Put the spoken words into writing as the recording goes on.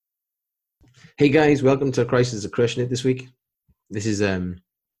Hey guys, welcome to Crisis of Crushing It this week. This is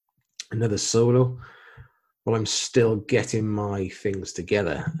another solo. Well, I'm still getting my things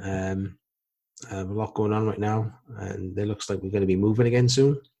together. I have a lot going on right now, and it looks like we're going to be moving again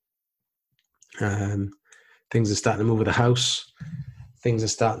soon. Things are starting to move with the house. Things are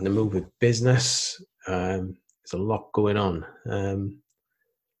starting to move with business. There's a lot going on.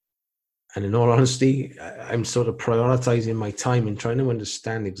 And in all honesty, I'm sort of prioritizing my time and trying to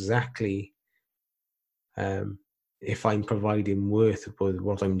understand exactly if I'm providing worth with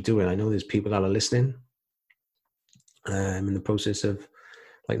what I'm doing. I know there's people that are listening. I'm in the process of,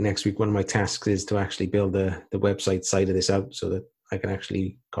 like, next week, one of my tasks is to actually build the website side of this out so that I can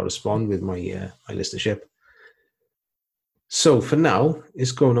actually correspond with my my listenership. So for now,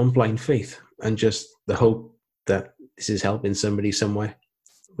 it's going on blind faith and just the hope that this is helping somebody somewhere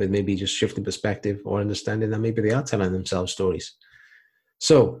with maybe just shifting perspective or understanding that maybe they are telling themselves stories.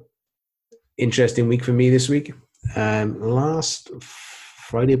 So, interesting week for me this week. Last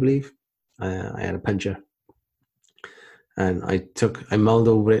Friday, I believe, I had a puncture, and I mulled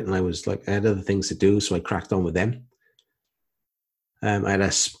over it, and I was like, I had other things to do, so I cracked on with them. I had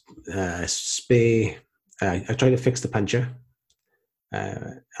a spare. I tried to fix the puncture,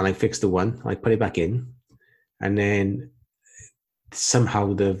 and I fixed the one. I put it back in, and then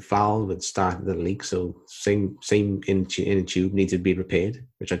somehow the valve had started to leak. So same in a tube needed to be repaired,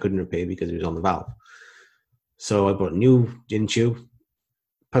 which I couldn't repair because it was on the valve. So I bought a new in tube,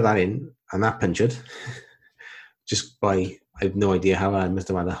 put that in, and that punctured. I have no idea how. I must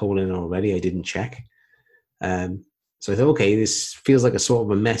have had a hole in it already. I didn't check. So I thought, okay, this feels like a sort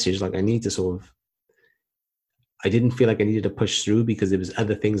of a message. Like I didn't feel like I needed to push through because there was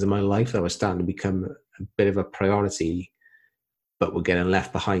other things in my life that were starting to become a bit of a priority, but were getting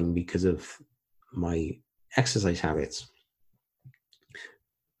left behind because of my exercise habits.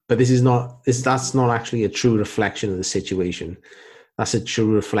 But that's not actually a true reflection of the situation. That's a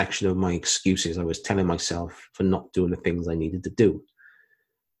true reflection of my excuses I was telling myself for not doing the things I needed to do.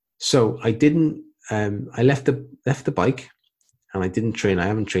 So I didn't. I left the bike, and I didn't train. I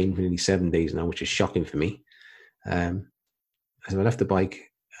haven't trained for nearly 7 days now, which is shocking for me. So I left the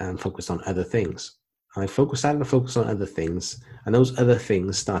bike and focused on other things. I started to focus on other things, and those other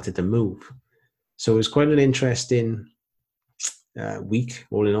things started to move. So it was quite an interesting week,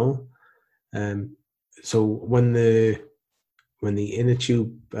 all in all. So when the inner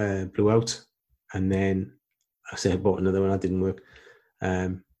tube blew out, and then I bought another one that didn't work.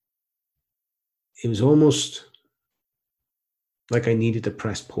 It was almost like I needed to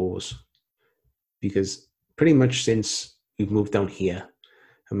press pause, because pretty much since we've moved down here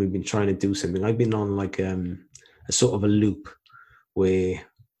and we've been trying to do something, I've been on like a sort of a loop where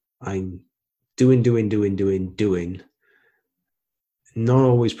I'm doing, not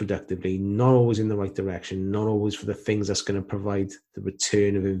always productively, not always in the right direction, not always for the things that's going to provide the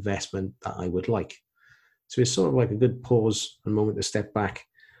return of investment that I would like. So it's sort of like a good pause, a moment to step back.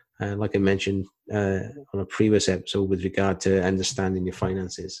 Like I mentioned on a previous episode with regard to understanding your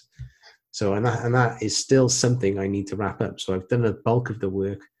finances. So, and that is still something I need to wrap up. So I've done a bulk of the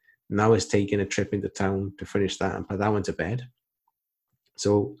work. Now it's taking a trip into town to finish that and put that one to bed.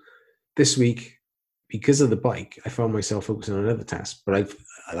 So this week, because of the bike, I found myself focusing on another task. But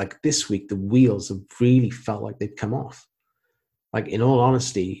this week, the wheels have really felt like they've come off. Like, in all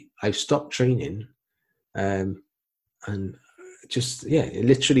honesty, I've stopped training, and just, it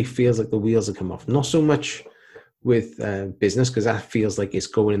literally feels like the wheels have come off. Not so much with business, because that feels like it's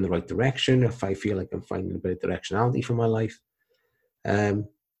going in the right direction. If I feel like I'm finding a bit of directionality for my life. But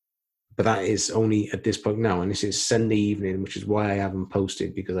that is only at this point now. And this is Sunday evening, which is why I haven't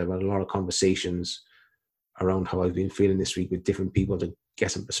posted, because I've had a lot of conversations around how I've been feeling this week with different people to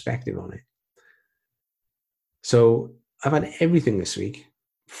get some perspective on it. So I've had everything this week,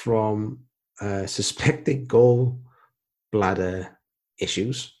 from suspected gallbladder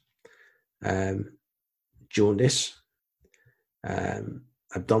issues, jaundice,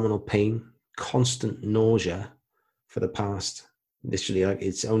 abdominal pain, constant nausea for the past, literally, like,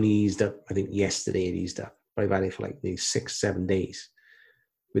 it's only eased up. I think yesterday it eased up, but I've had it for like these 6-7 days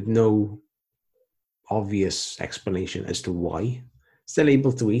with no obvious explanation as to why. Still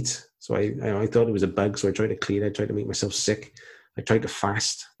able to eat. So I thought it was a bug, so I tried to clear it. I tried to make myself sick. I tried to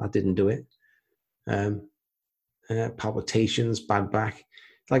fast. That didn't do it. Palpitations, bad back.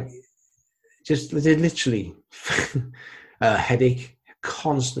 Like, just literally a headache,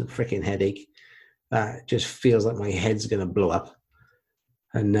 constant freaking headache that just feels like my head's going to blow up.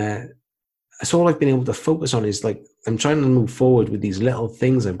 And that's all I've been able to focus on, is like, I'm trying to move forward with these little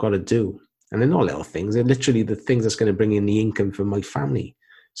things I've got to do. And they're not little things. They're literally the things that's going to bring in the income for my family.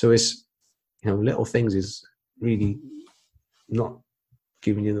 So it's little things is really not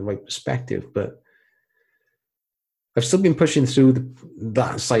giving you the right perspective. But I've still been pushing through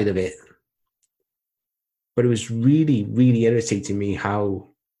that side of it. But it was really, really irritating me how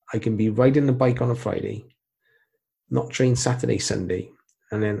I can be riding the bike on a Friday, not train Saturday, Sunday,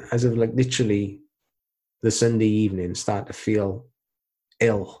 and then as of like literally the Sunday evening, start to feel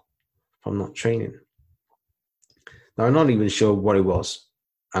ill from not training. Now, I'm not even sure what it was.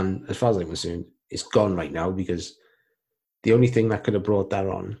 And as far as I'm concerned, it's gone right now, because the only thing that could have brought that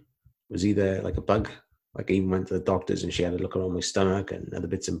on was either like a bug. Like I even went to the doctors and she had a look around my stomach and other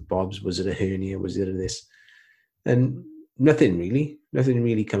bits and bobs. Was it a hernia? Was it this? And nothing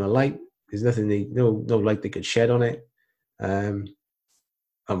really come alight. There's nothing, no light they could shed on it.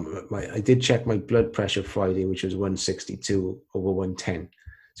 I did check my blood pressure Friday, which was 162 over 110.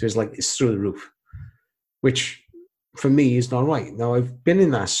 So it's through the roof, which for me is not right. Now, I've been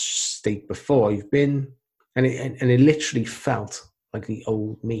in that state before. And it literally felt like the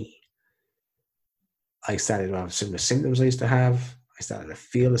old me. I started to have similar symptoms I used to have. I started to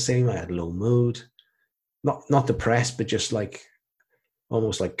feel the same. I had low mood, not depressed, but just like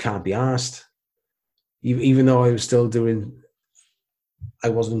almost like can't be asked. Even though I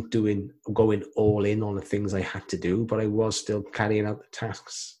wasn't going all in on the things I had to do, but I was still carrying out the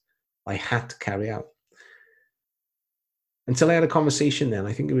tasks I had to carry out. Until I had a conversation then,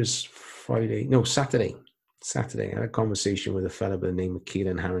 I think it was Saturday. I had a conversation with a fellow by the name of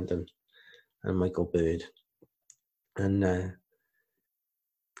Keelan Harrington and Michael Bird. And I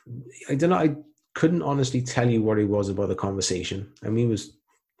don't know, I couldn't honestly tell you what it was about the conversation. I mean, I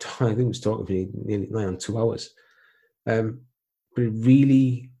think he was talking for nearly 2 hours. But it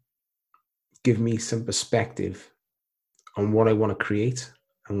really gave me some perspective on what I want to create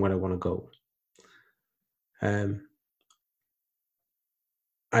and where I want to go.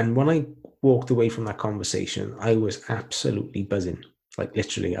 And when I walked away from that conversation, I was absolutely buzzing. Like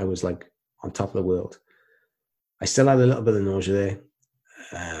literally, I was like on top of the world. I still had a little bit of nausea there.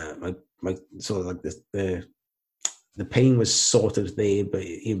 My sort of like the pain was sort of there, but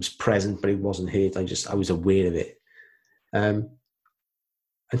it was present, but it wasn't hurt. I was aware of it. And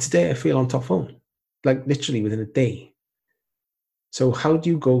today I feel on top form, like literally within a day. So how do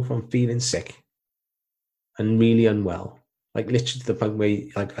you go from feeling sick and really unwell, like literally to the point where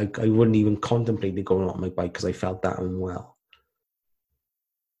like I wouldn't even contemplate going on my bike because I felt that unwell?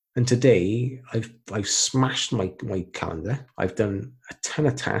 And today I've smashed my calendar. I've done a ton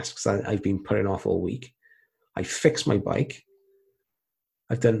of tasks that I've been putting off all week. I fixed my bike.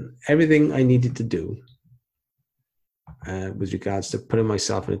 I've done everything I needed to do with regards to putting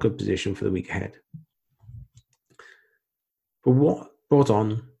myself in a good position for the week ahead. But what brought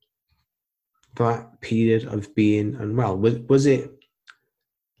on that period of being unwell? Was it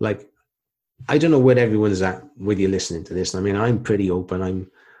like, I don't know where everyone's at with you listening to this. I mean, I'm pretty open.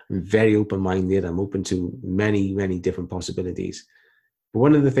 I'm very open-minded. I'm open to many, many different possibilities. But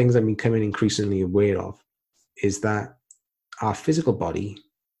one of the things I'm becoming increasingly aware of is that our physical body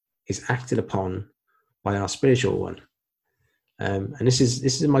is acted upon by our spiritual one. And this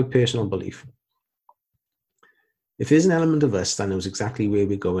is my personal belief. If there's an element of us that knows exactly where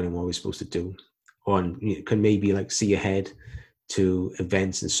we're going and what we're supposed to do, or can maybe like see ahead to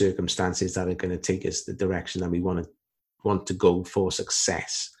events and circumstances that are going to take us the direction that we want to go for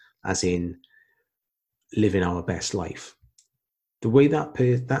success, as in living our best life. The way that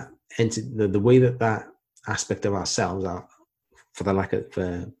aspect of ourselves, for lack of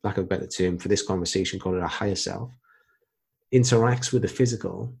a better term, for this conversation, call it our higher self, interacts with the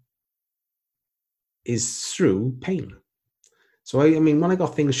physical is through pain. So I mean, when I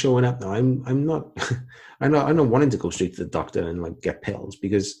got things showing up now, I'm not wanting to go straight to the doctor and like get pills,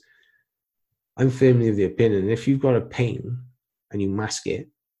 because I'm firmly of the opinion if you've got a pain and you mask it,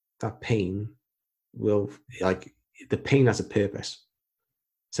 that pain the pain has a purpose.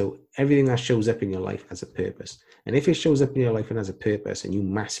 So everything that shows up in your life has a purpose. And if it shows up in your life and has a purpose and you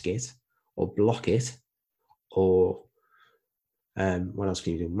mask it or block it, or what else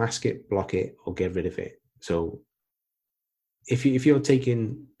can you do? Mask it, block it, or get rid of it. So if you're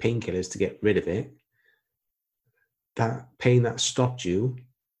taking painkillers to get rid of it, that pain that stopped you,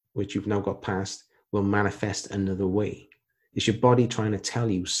 which you've now got past, will manifest another way. It's your body trying to tell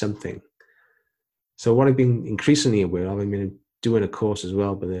you something. So what I've been increasingly aware of, I mean, doing a course as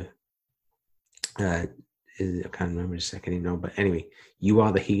well, but I can't remember the second name now, but anyway, You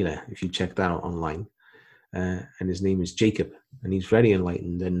Are the Healer, if you check that out online. And his name is Jacob, and he's very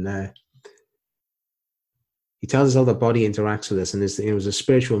enlightened, and he tells us how the body interacts with us, and there's a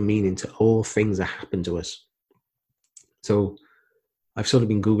spiritual meaning to all things that happen to us. So I've sort of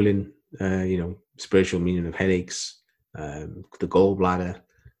been Googling spiritual meaning of headaches, the gallbladder,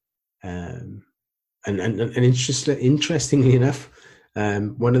 and interestingly enough,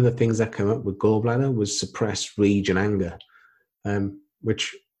 one of the things that came up with gallbladder was suppressed rage and anger,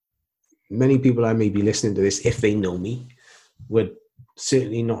 which many people that may be listening to this, if they know me, would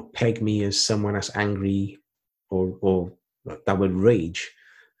certainly not peg me as someone that's angry or that would rage,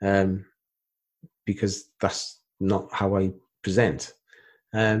 because that's not how I present.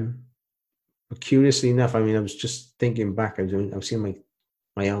 But curiously enough, I mean, I was just thinking back. I've seen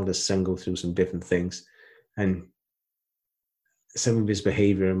my eldest son go through some different things, and some of his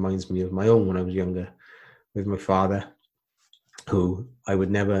behavior reminds me of my own when I was younger with my father, who I would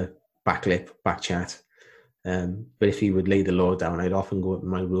never back chat. But if he would lay the law down, I'd often go up in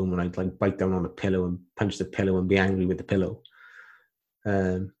my room and I'd like bite down on the pillow and punch the pillow and be angry with the pillow,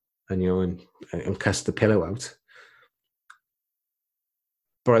 and cuss the pillow out.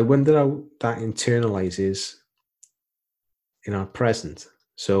 But I wonder how that internalizes in our present.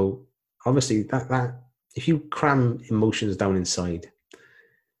 So obviously that if you cram emotions down inside,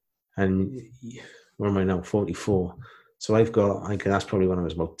 and where am I now? 44. So that's probably when I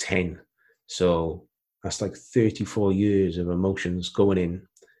was about 10. So that's like 34 years of emotions going in.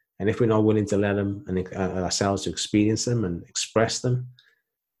 And if we're not willing to let them and ourselves to experience them and express them,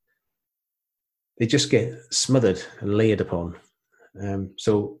 they just get smothered and layered upon.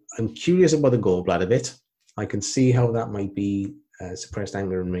 So I'm curious about the gallbladder bit. I can see how that might be suppressed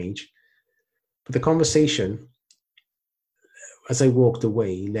anger and rage. But the conversation, as I walked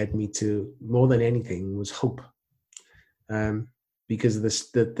away, led me to, more than anything, was hope. Because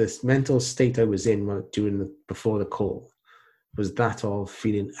this mental state I was in before the call was that of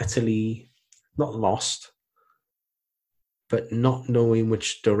feeling utterly not lost, but not knowing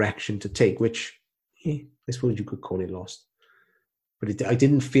which direction to take, which I suppose you could call it lost. But I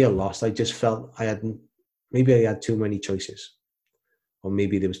didn't feel lost. I just felt maybe I had too many choices, or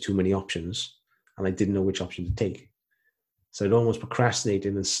maybe there was too many options and I didn't know which option to take. So I'd almost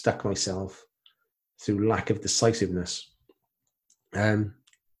procrastinated and stuck myself through lack of decisiveness. And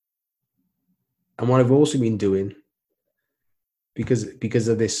what I've also been doing, because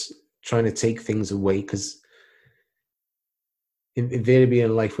of this, trying to take things away, because invariably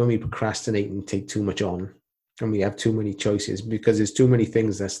in life, when we procrastinate and take too much on, and we have too many choices, because there's too many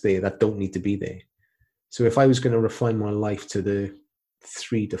things that's there that don't need to be there. So if I was going to refine my life to the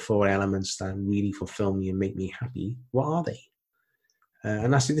 3 to 4 elements that really fulfill me and make me happy, what are they?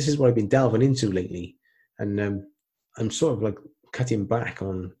 And actually, this is what I've been delving into lately. And I'm sort of like cutting back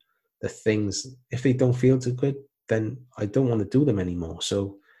on the things. If they don't feel too good, then I don't want to do them anymore.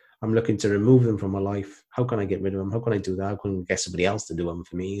 So I'm looking to remove them from my life. How can I get rid of them? How can I do that? How can I get somebody else to do them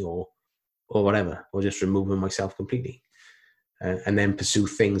for me, or whatever, or just remove them myself completely, and then pursue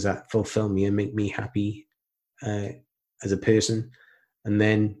things that fulfill me and make me happy as a person, and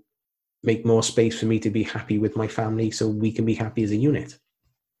then make more space for me to be happy with my family, so we can be happy as a unit.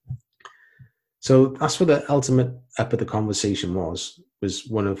 So that's what the ultimate up of the conversation was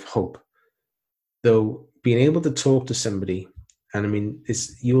one of hope. Though being able to talk to somebody, and I mean,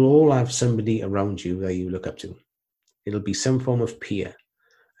 you'll all have somebody around you that you look up to. It'll be some form of peer.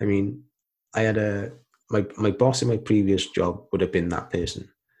 I mean, I had my boss in my previous job would have been that person,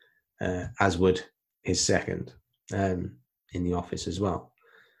 as would his second in the office as well.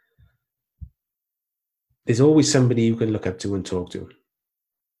 There's always somebody you can look up to and talk to.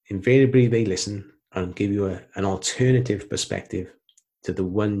 Invariably, they listen and give you an alternative perspective to the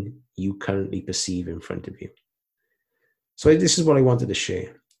one you currently perceive in front of you. So this is what I wanted to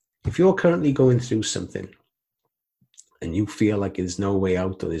share. If you're currently going through something and you feel like there's no way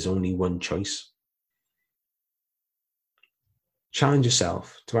out, or there's only one choice, challenge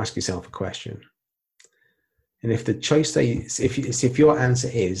yourself to ask yourself a question. And if the choice if your answer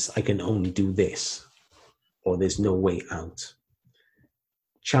is, I can only do this, or there's no way out,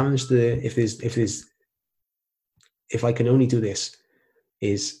 challenge if I can only do this,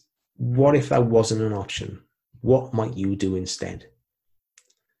 is what if that wasn't an option? What might you do instead?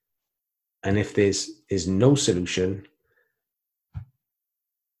 And if there's no solution,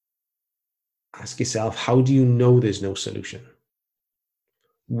 ask yourself, how do you know there's no solution?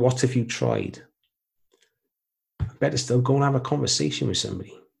 What have you tried? Better still, go and have a conversation with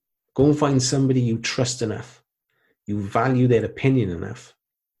somebody. Go and find somebody you trust enough, you value their opinion enough,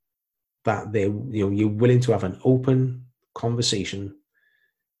 that you're willing to have an open conversation,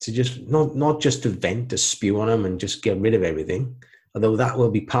 to just not just to vent, to spew on them and just get rid of everything. Although that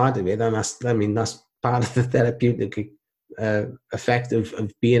will be part of it, and that's part of the therapeutic effect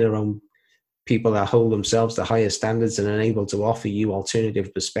of being around people that hold themselves to higher standards and are able to offer you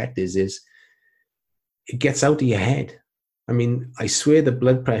alternative perspectives is it gets out of your head. I mean, I swear the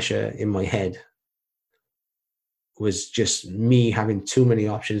blood pressure in my head was just me having too many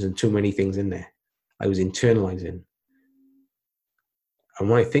options and too many things in there. I was internalizing. And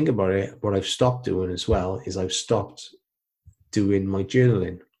when I think about it, what I've stopped doing as well is I've stopped doing my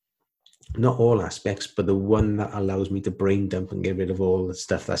journaling. Not all aspects, but the one that allows me to brain dump and get rid of all the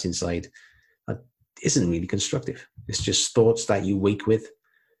stuff that's inside that isn't really constructive. It's just thoughts that you wake with,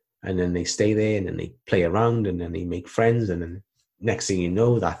 and then they stay there, and then they play around, and then they make friends, and then next thing you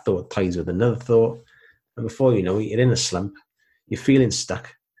know, that thought ties with another thought, and before you know it, you're in a slump, you're feeling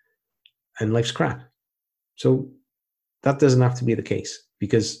stuck, and life's crap. So that doesn't have to be the case,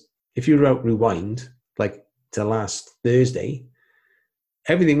 because if you rewind, like to last Thursday,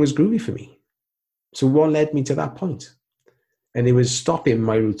 everything was groovy for me. So what led me to that point? And it was stopping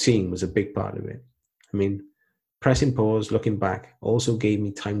my routine was a big part of it. I mean, pressing pause, looking back, also gave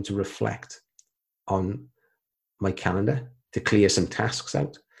me time to reflect on my calendar, to clear some tasks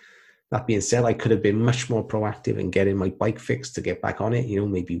out. That being said, I could have been much more proactive in getting my bike fixed to get back on it,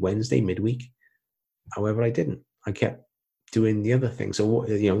 maybe Wednesday, midweek. However, I didn't. I kept doing the other things. So,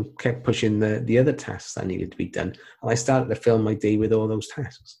 kept pushing the other tasks that needed to be done. And I started to fill my day with all those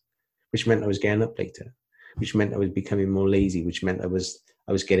tasks, which meant I was getting up later, which meant I was becoming more lazy, which meant I was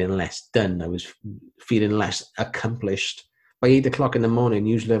getting less done. I was feeling less accomplished. By 8 o'clock in the morning,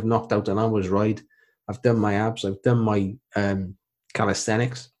 usually I've knocked out an hour's ride. I've done my abs. I've done my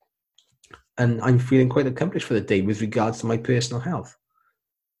calisthenics. And I'm feeling quite accomplished for the day with regards to my personal health.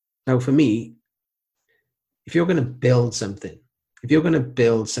 Now, for me, if you're going to build something for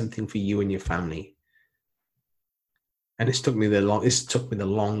you and your family, and this took me the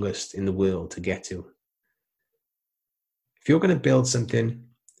longest in the world to get to. If you're going to build something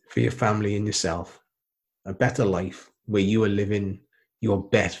for your family and yourself, a better life where you are living your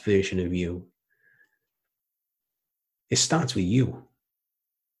best version of you, it starts with you.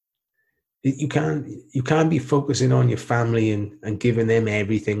 You can't be focusing on your family and giving them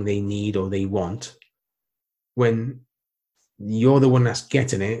everything they need or they want when you're the one that's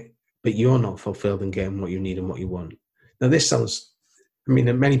getting it, but you're not fulfilled and getting what you need and what you want. Now, this sounds,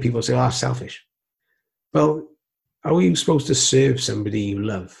 many people say, selfish. Well, how are you supposed to serve somebody you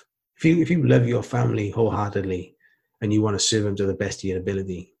love? If you love your family wholeheartedly and you want to serve them to the best of your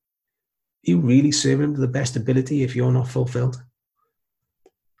ability, are you really serving them to the best ability if you're not fulfilled?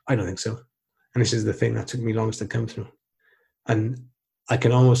 I don't think so. And this is the thing that took me longest to come through. And I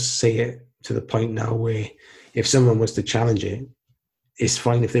can almost say it to the point now where if someone was to challenge it, it's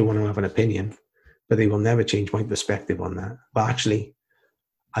fine if they want to have an opinion, but they will never change my perspective on that. But actually,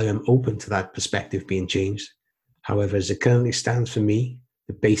 I am open to that perspective being changed. However, as it currently stands for me,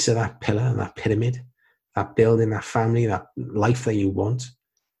 the base of that pillar, that pyramid, that building, that family, that life that you want,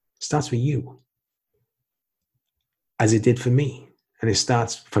 starts with you. As it did for me. And it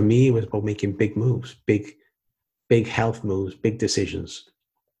starts, for me, it was about making big moves, big health moves, big decisions,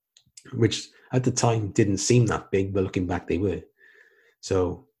 which at the time didn't seem that big, but looking back, they were.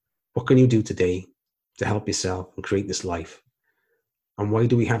 So what can you do today to help yourself and create this life? And why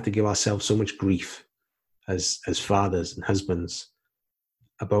do we have to give ourselves so much grief as fathers and husbands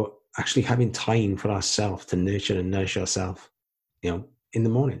about actually having time for ourselves to nurture and nourish ourselves, in the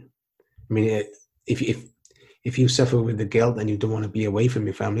morning? If you suffer with the guilt and you don't want to be away from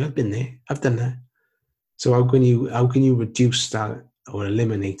your family, I've been there, I've done that. So how can you reduce that or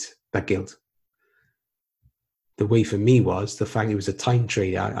eliminate that guilt? The way for me was the fact it was a time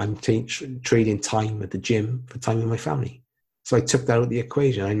trade. I'm trading time at the gym for time with my family. So I took that out of the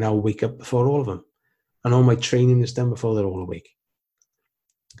equation. I now wake up before all of them. And all my training is done before they're all awake.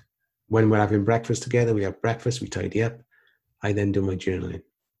 When we're having breakfast together, we have breakfast, we tidy up. I then do my journaling.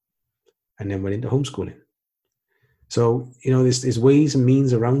 And then we're into homeschooling. So, there's ways and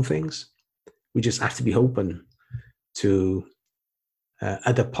means around things. We just have to be open to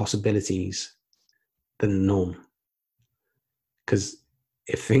other possibilities than the norm. Because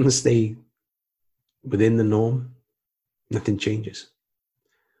if things stay within the norm, nothing changes.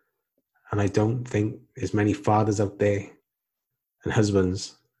 And I don't think there's many fathers out there and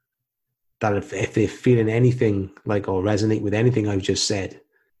husbands that if they're feeling anything like or resonate with anything I've just said,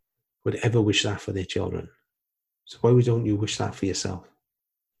 would ever wish that for their children. So why don't you wish that for yourself?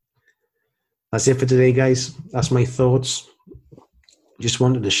 That's it for today, guys. That's my thoughts. Just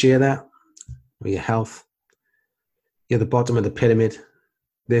wanted to share that with your health. You're the bottom of the pyramid.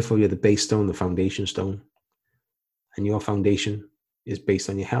 Therefore, you're the base stone, the foundation stone. And your foundation is based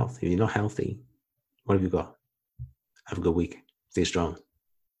on your health. If you're not healthy, what have you got? Have a good week. Stay strong.